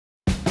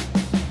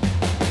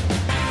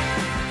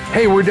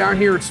Hey, we're down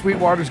here at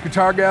Sweetwater's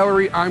Guitar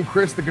Gallery. I'm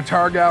Chris, the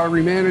Guitar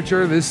Gallery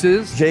Manager. This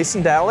is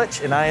Jason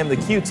Dowlich, and I am the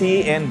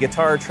QT and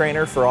guitar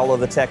trainer for all of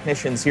the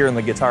technicians here in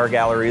the Guitar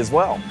Gallery as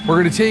well. We're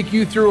going to take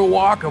you through a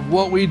walk of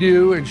what we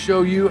do and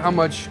show you how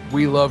much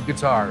we love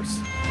guitars.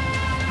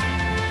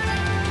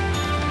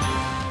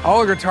 All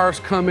our guitars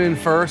come in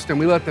first and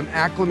we let them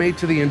acclimate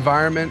to the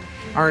environment.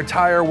 Our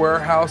entire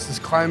warehouse is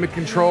climate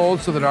controlled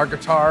so that our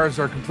guitars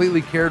are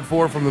completely cared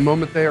for from the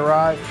moment they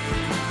arrive.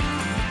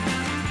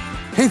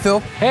 Hey, Phil.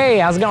 Hey,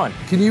 how's it going?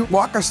 Can you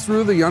walk us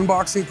through the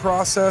unboxing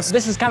process?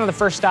 This is kind of the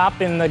first stop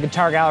in the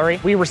Guitar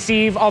Gallery. We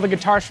receive all the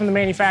guitars from the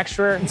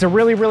manufacturer. It's a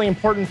really, really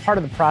important part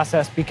of the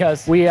process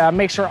because we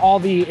make sure all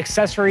the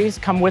accessories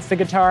come with the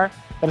guitar,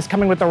 that it's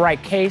coming with the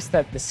right case,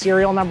 that the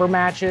serial number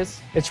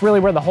matches. It's really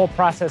where the whole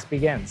process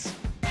begins.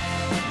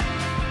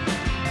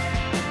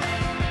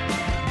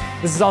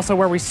 This is also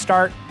where we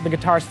start the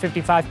guitar's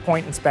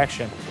 55-point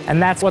inspection.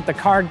 And that's what the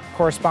card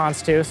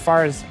corresponds to as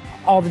far as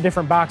all the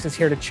different boxes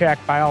here to check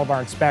by all of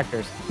our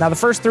inspectors. Now the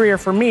first three are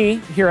for me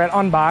here at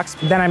Unbox,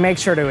 then I make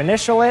sure to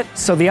initial it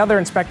so the other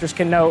inspectors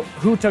can know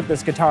who took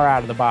this guitar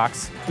out of the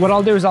box. What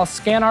I'll do is I'll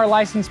scan our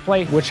license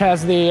plate, which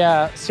has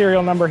the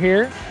serial number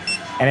here,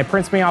 and it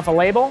prints me off a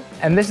label.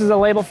 And this is a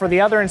label for the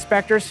other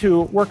inspectors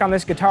who work on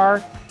this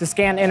guitar to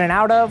scan in and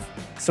out of,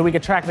 so we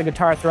could track the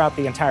guitar throughout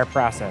the entire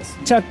process.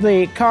 Tuck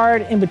the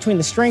card in between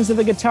the strings of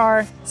the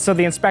guitar so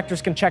the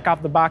inspectors can check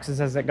off the boxes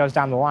as it goes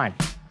down the line.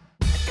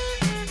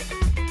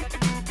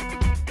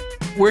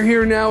 We're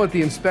here now at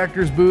the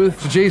inspector's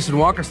booth. So Jason,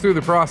 walk us through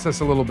the process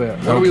a little bit.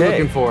 What are we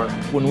looking for?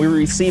 When we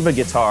receive a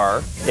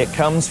guitar, it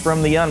comes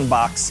from the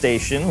Unbox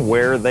station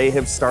where they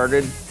have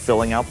started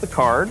filling out the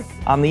card.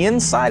 On the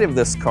inside of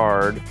this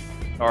card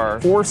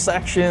are 4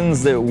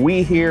 sections that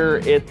we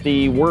here at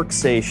the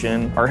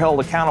workstation are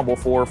held accountable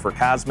for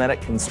cosmetic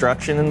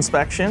construction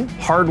inspection,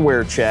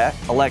 hardware check,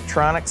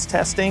 electronics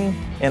testing,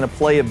 and a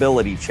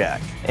playability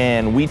check.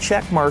 And we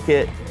check mark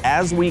it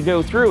as we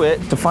go through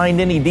it to find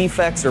any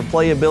defects or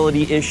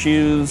playability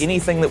issues.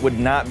 Anything that would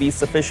not be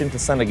sufficient to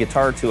send a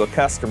guitar to a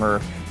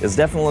customer is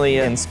definitely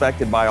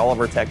inspected by all of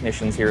our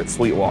technicians here at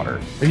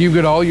Sweetwater. And you've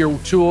got all your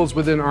tools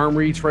within arm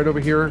reach right over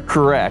here?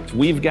 Correct.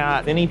 We've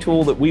got any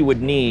tool that we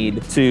would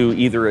need to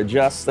either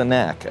adjust the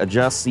neck,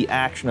 adjust the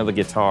action of the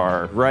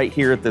guitar right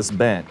here at this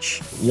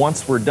bench.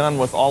 Once we're done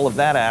with all of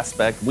that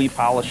aspect, we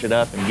polish it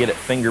up and get it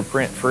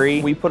fingerprint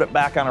free. We put it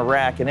back on a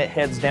rack and it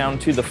heads down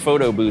to the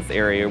photo booth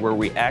area where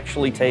we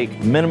actually take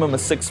minimum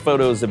of 6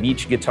 photos of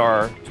each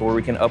guitar to where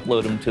we can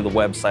upload them to the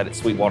website at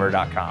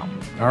sweetwater.com.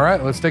 All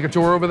right, let's take a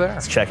tour over there.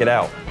 Let's check it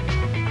out.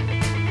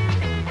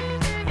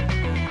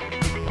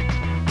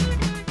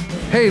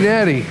 Hey,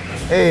 Natty.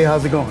 Hey,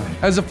 how's it going?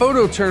 As a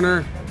photo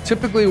turner,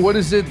 typically what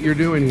is it you're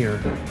doing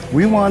here?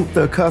 We want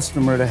the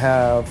customer to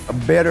have a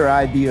better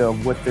idea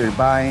of what they're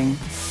buying.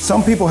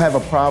 Some people have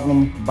a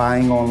problem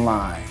buying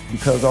online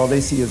because all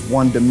they see is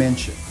one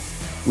dimension.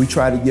 We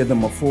try to give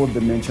them a full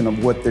dimension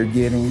of what they're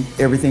getting,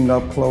 everything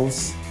up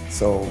close.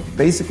 So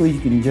basically you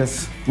can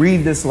just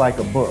read this like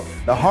a book.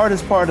 The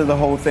hardest part of the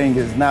whole thing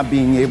is not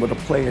being able to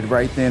play it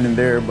right then and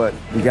there, but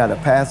you gotta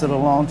pass it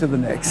along to the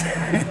next.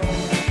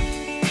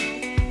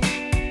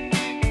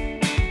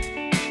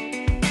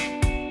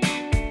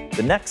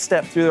 The next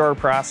step through our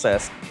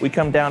process, we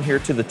come down here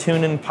to the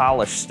tune and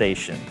polish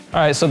station. All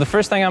right, so the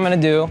first thing I'm gonna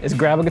do is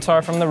grab a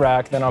guitar from the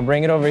rack, then I'll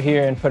bring it over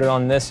here and put it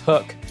on this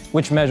hook,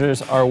 which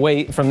measures our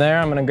weight. From there,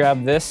 I'm gonna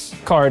grab this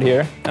card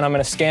here, and I'm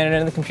gonna scan it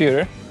into the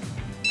computer.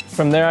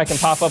 From there, I can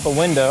pop up a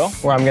window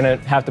where I'm gonna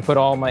have to put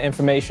all my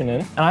information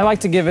in. And I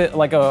like to give it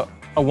like a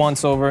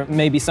once-over.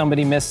 Maybe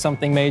somebody missed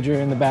something major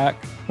in the back.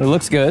 It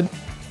looks good.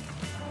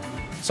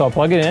 So I'll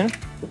plug it in,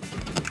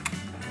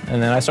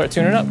 and then I start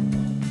tuning it up.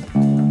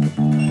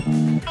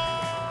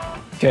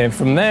 Okay,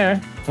 from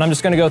there, and I'm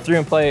just gonna go through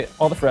and play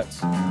all the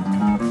frets.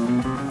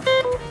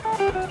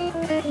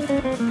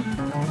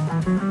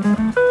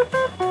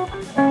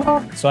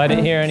 So I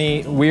didn't hear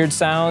any weird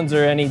sounds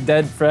or any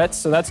dead frets,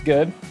 so that's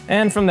good.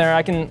 And from there,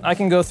 I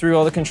can go through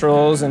all the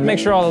controls and make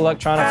sure all the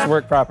electronics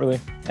work properly.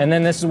 And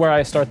then this is where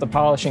I start the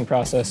polishing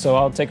process. So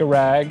I'll take a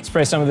rag,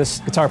 spray some of this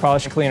guitar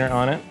polish cleaner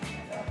on it,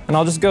 and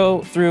I'll just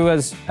go through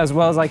as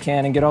well as I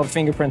can and get all the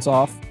fingerprints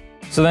off.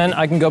 So then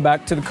I can go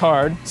back to the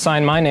card,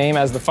 sign my name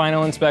as the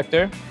final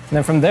inspector, and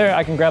then from there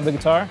I can grab the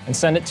guitar and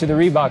send it to the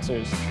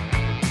reboxers.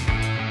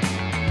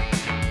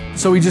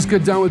 So we just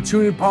got done with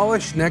tune and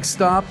polish. Next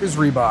stop is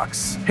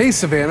Rebox. Hey,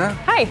 Savannah.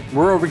 Hi.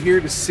 We're over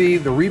here to see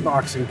the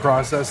reboxing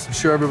process and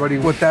show everybody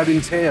what that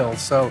entails.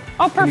 So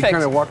Can you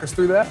kind of walk us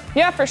through that?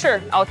 Yeah, for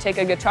sure. I'll take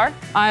a guitar.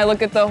 I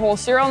look at the whole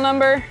serial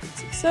number,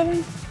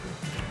 67,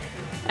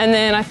 and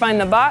then I find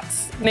the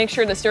box, make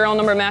sure the serial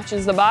number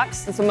matches the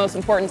box. That's the most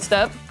important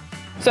step.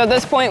 So at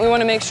this point, we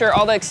want to make sure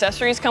all the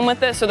accessories come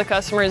with it so the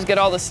customers get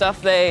all the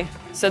stuff they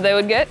said they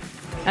would get.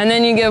 And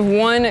then you give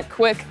one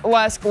quick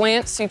last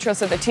glance. You trust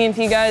that the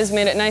TNP guys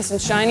made it nice and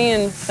shiny,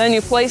 and then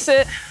you place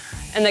it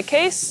in the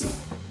case.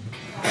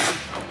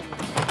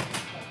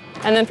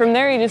 And then from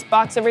there, you just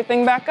box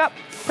everything back up.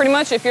 Pretty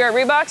much, if you're at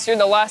Rebox, you're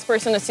the last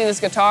person to see this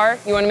guitar.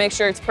 You want to make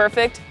sure it's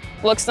perfect.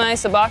 Looks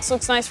nice, the box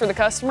looks nice for the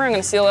customer. I'm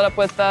gonna seal it up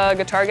with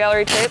guitar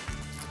gallery tape.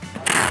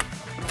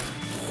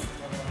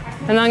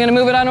 And then I'm gonna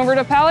move it on over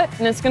to a pallet,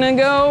 and it's gonna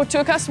go to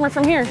a customer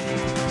from here.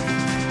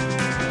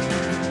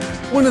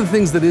 One of the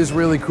things that is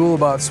really cool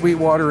about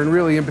Sweetwater, and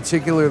really in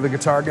particular the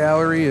guitar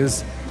gallery,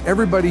 is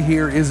everybody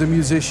here is a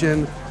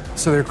musician,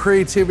 so their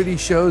creativity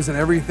shows in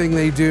everything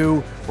they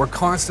do. We're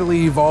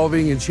constantly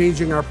evolving and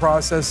changing our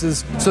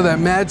processes, so that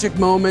magic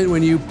moment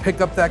when you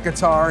pick up that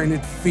guitar and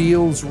it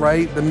feels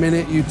right the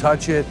minute you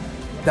touch it,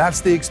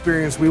 that's the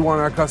experience we want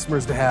our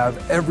customers to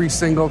have every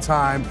single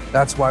time.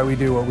 That's why we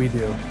do what we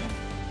do.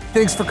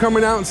 Thanks for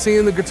coming out and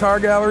seeing the guitar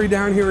gallery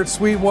down here at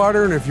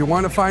Sweetwater. And if you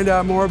want to find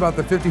out more about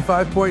the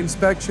 55-point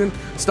inspection,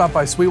 stop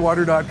by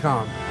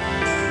sweetwater.com.